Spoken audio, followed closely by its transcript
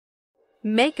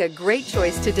Make a great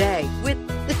choice today with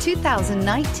the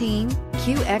 2019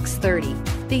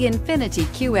 QX30. The INFINITI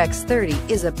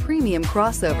QX30 is a premium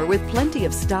crossover with plenty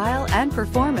of style and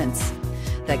performance.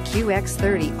 The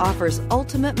QX30 offers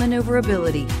ultimate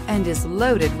maneuverability and is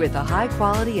loaded with a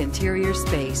high-quality interior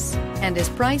space and is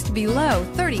priced below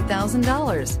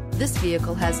 $30,000. This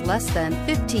vehicle has less than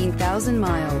 15,000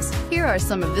 miles. Here are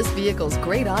some of this vehicle's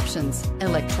great options: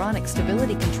 electronic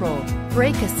stability control,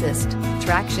 brake assist,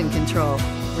 traction control,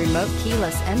 remote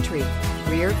keyless entry,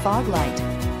 rear fog light,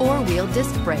 four-wheel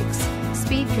disc brakes,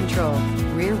 speed control,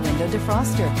 rear window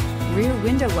defroster, rear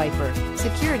window wiper,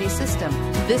 security system.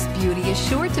 This beauty is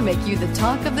sure to make you the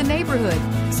talk of the neighborhood.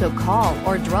 So call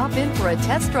or drop in for a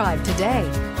test drive today.